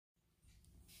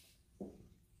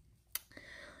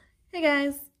Hey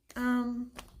guys,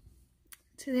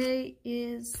 today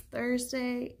is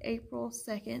Thursday, April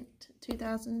 2nd,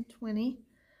 2020.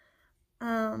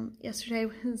 Yesterday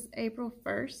was April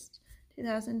 1st,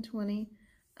 2020.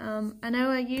 I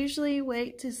know I usually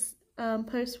wait to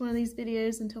post one of these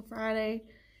videos until Friday,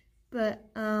 but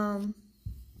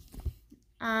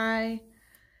I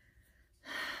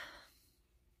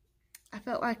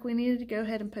felt like we needed to go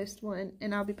ahead and post one,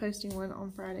 and I'll be posting one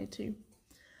on Friday too.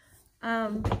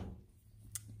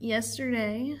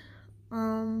 Yesterday,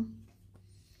 around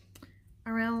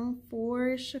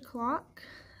 4-ish o'clock,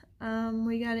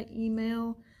 we got an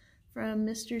email from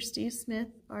Mr. Steve Smith,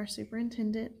 our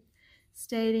superintendent,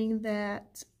 stating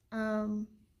that the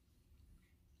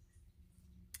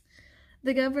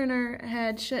governor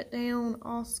had shut down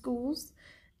all schools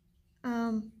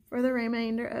for the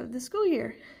remainder of the school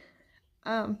year.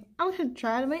 I'm going to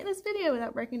try to make this video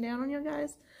without breaking down on you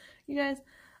guys.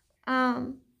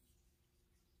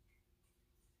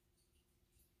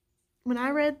 When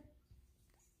I read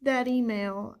that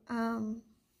email,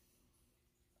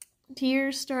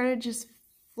 tears started just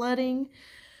flooding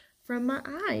from my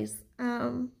eyes.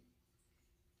 I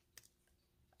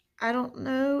don't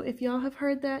know if y'all have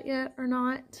heard that yet or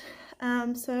not.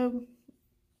 So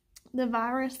the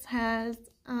virus has,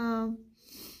 to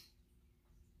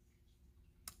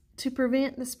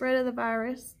prevent the spread of the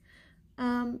virus,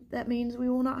 that means we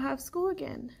will not have school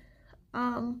again.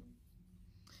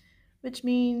 Which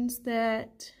means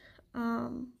that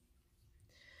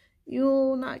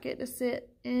you'll not get to sit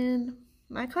in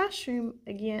my classroom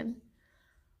again.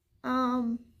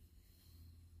 I've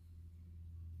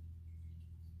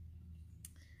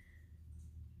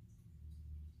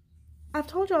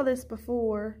told y'all this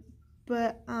before,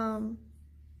 but you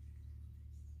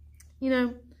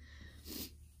know,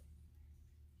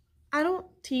 I don't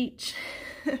teach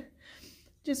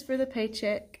just for the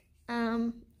paycheck.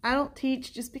 I don't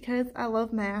teach just because I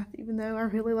love math, even though I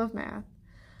really love math.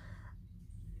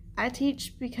 I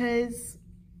teach because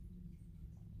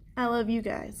I love you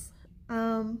guys.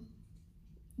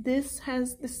 This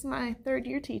is my 3rd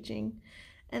year teaching,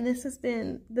 and this has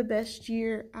been the best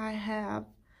year I have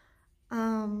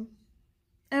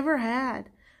ever had.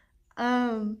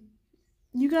 You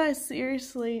guys,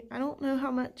 seriously, I don't know how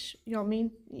much y'all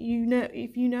mean.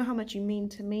 If you know how much you mean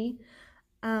to me.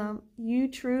 You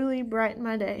truly brighten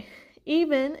my day,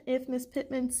 even if Miss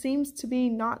Pittman seems to be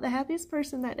not the happiest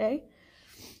person that day,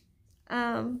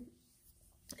 and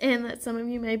that some of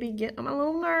you may be getting on my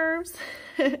little nerves.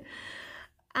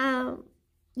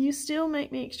 You still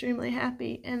make me extremely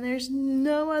happy, and there's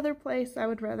no other place I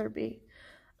would rather be.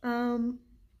 My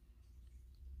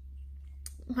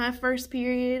first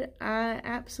period, I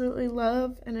absolutely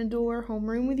love and adore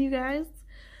homeroom with you guys.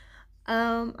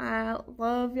 I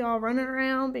love y'all running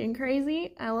around being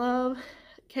crazy. I love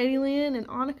Katie Lynn and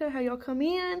Annika, how y'all come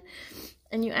in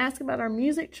and you ask about our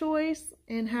music choice,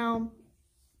 and how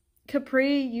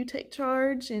Capri, you take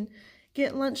charge and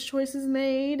get lunch choices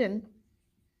made, and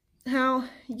how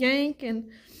Yank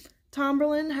and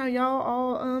Tomberlin, how y'all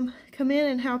all come in,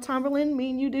 and how Tomberlin, me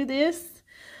and you do this.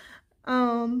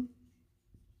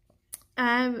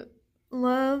 I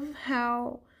love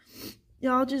how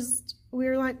y'all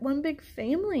we're like one big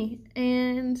family,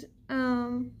 and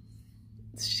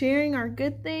sharing our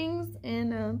good things.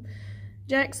 And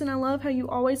Jackson, I love how you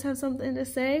always have something to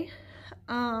say.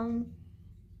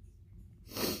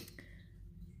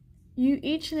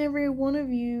 Each and every one of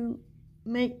you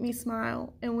make me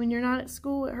smile, and when you're not at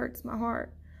school, it hurts my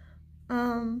heart.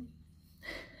 My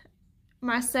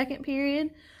second period,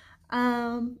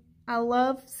 I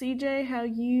love, CJ, how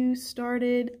you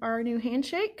started our new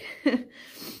handshake.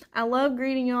 I love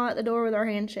greeting y'all at the door with our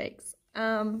handshakes.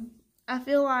 I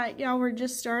feel like y'all were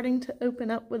just starting to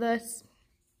open up with us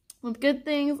with good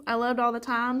things. I loved all the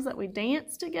times that we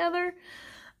danced together.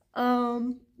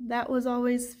 That was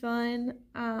always fun.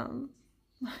 My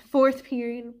 4th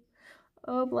period,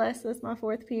 oh bless us, my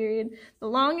 4th period. The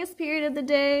longest period of the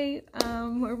day,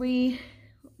 where we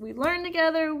learn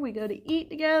together, we go to eat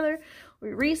together,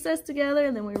 we recess together,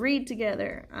 and then we read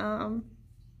together.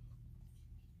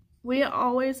 We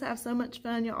always have so much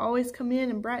fun. You always come in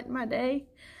and brighten my day.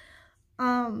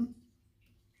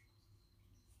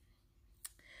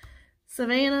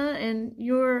 Savannah and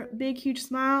your big, huge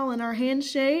smile and our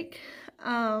handshake.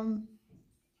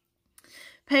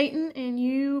 Peyton and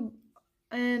you,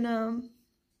 and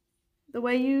the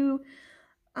way you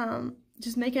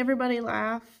just make everybody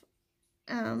laugh.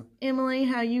 Emily,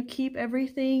 how you keep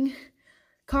everything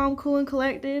calm, cool, and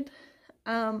collected.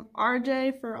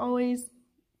 RJ for always,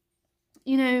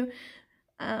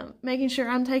 making sure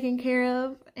I'm taken care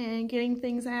of and getting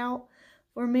things out.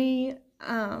 For me,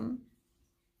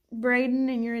 Braden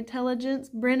and your intelligence,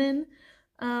 Brennan,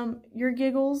 your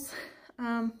giggles,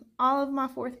 all of my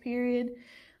fourth period.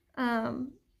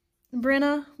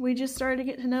 Brenna, we just started to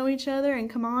get to know each other, and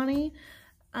Kamani.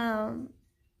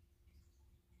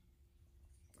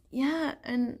 Yeah,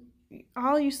 and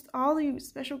all you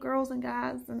special girls and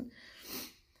guys, and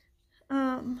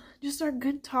just our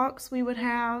good talks we would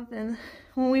have, and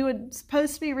when we would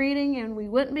supposed to be reading and we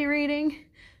wouldn't be reading.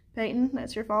 Peyton,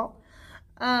 that's your fault.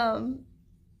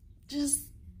 Just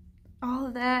all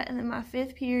of that. And then my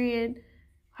fifth period,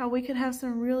 how we could have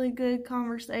some really good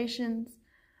conversations.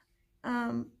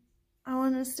 I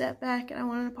want to step back and I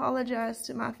want to apologize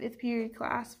to my fifth period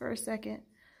class for a second,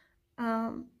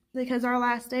 because our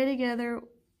last day together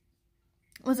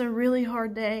was a really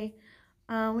hard day.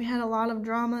 We had a lot of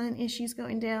drama and issues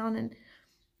going down, and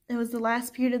it was the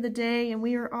last period of the day, and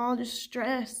we were all just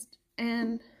stressed,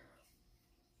 and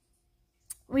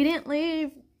we didn't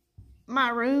leave my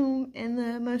room in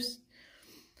the most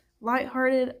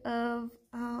lighthearted of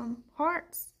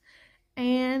hearts.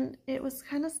 And it was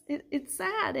kind of, it's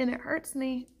sad and it hurts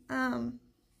me.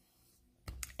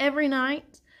 Every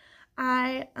night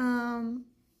I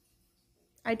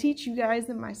teach you guys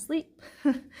in my sleep.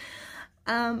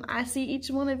 I see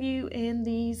each one of you in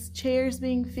these chairs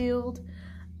being filled,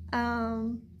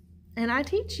 and I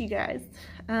teach you guys.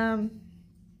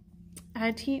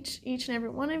 I teach each and every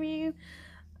one of you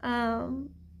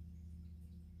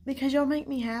because y'all make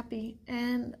me happy,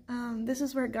 and this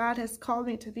is where God has called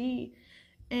me to be,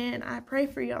 and I pray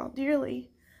for y'all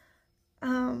dearly.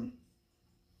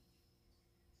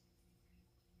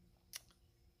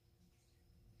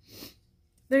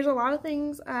 There's a lot of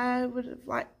things I would have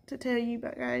liked to tell you,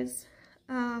 but guys,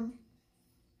 I'm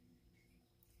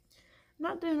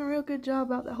not doing a real good job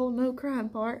about the whole no crying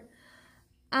part.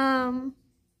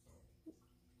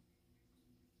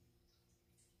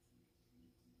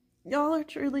 Y'all are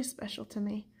truly special to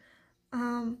me.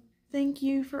 Thank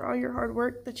you for all your hard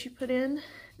work that you put in.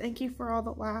 Thank you for all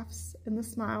the laughs and the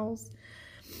smiles.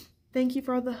 Thank you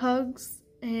for all the hugs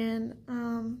and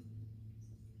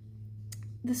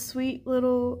the sweet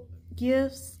little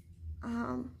gifts,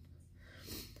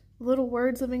 little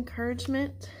words of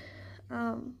encouragement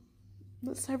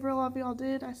that several of y'all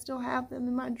did. I still have them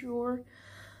in my drawer.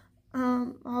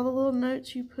 All the little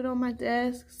notes you put on my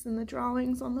desks and the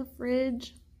drawings on the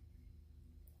fridge.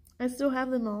 I still have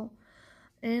them all,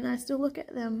 and I still look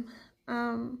at them.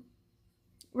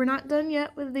 We're not done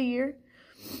yet with the year.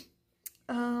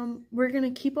 We're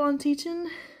going to keep on teaching,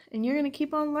 and you're going to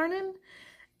keep on learning,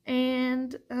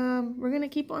 and we're going to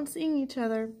keep on seeing each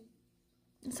other.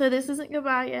 So this isn't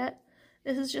goodbye yet.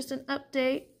 This is just an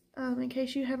update in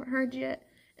case you haven't heard yet.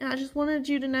 And I just wanted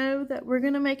you to know that we're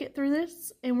going to make it through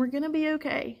this, and we're going to be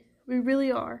okay. We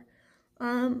really are.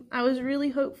 I was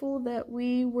really hopeful that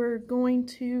we were going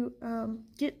to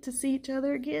get to see each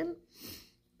other again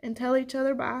and tell each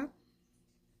other bye.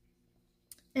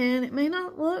 And it may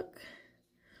not look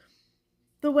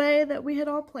the way that we had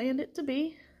all planned it to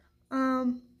be,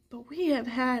 but we have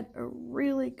had a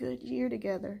really good year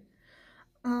together.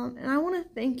 And I want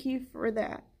to thank you for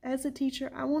that. As a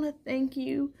teacher, I want to thank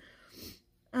you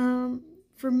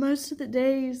for most of the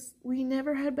days we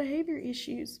never had behavior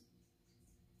issues.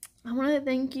 I want to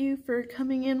thank you for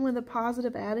coming in with a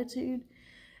positive attitude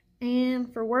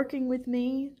and for working with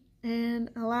me and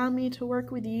allowing me to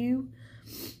work with you.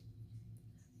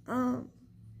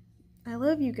 I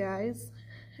love you guys,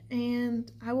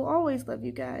 and I will always love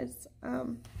you guys. I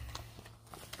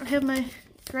have my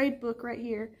grade book right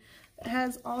here that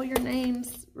has all your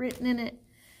names written in it,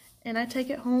 and I take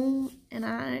it home and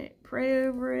I pray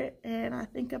over it and I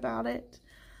think about it.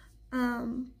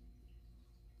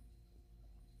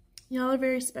 Y'all are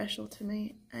very special to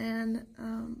me, and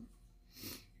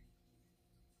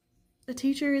a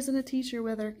teacher isn't a teacher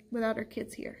without our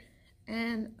kids here,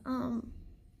 and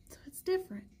so it's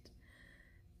different,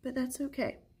 but that's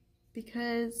okay,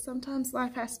 because sometimes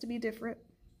life has to be different.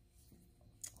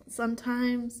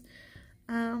 Sometimes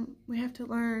we have to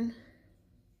learn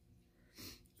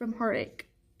from heartache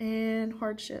and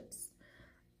hardships.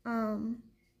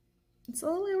 It's the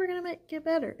only way we're going to get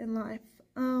better in life.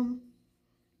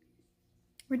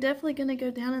 We're definitely going to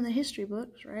go down in the history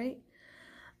books, right?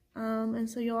 And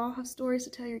so you'll all have stories to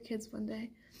tell your kids one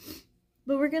day.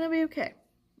 But we're going to be okay.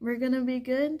 We're going to be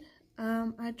good.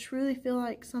 I truly feel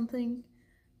like something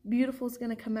beautiful is going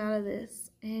to come out of this.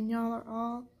 And y'all are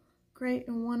all great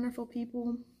and wonderful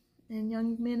people and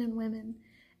young men and women.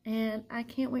 And I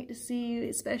can't wait to see you,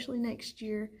 especially next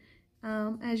year,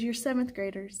 as your 7th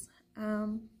graders.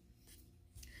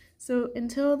 So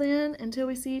until then, until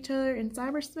we see each other in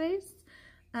cyberspace,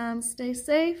 Stay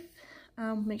safe.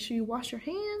 Make sure you wash your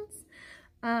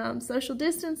hands, social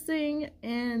distancing,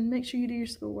 and make sure you do your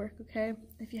schoolwork, okay?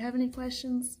 If you have any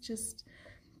questions, just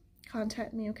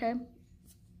contact me, okay?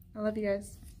 I love you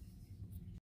guys.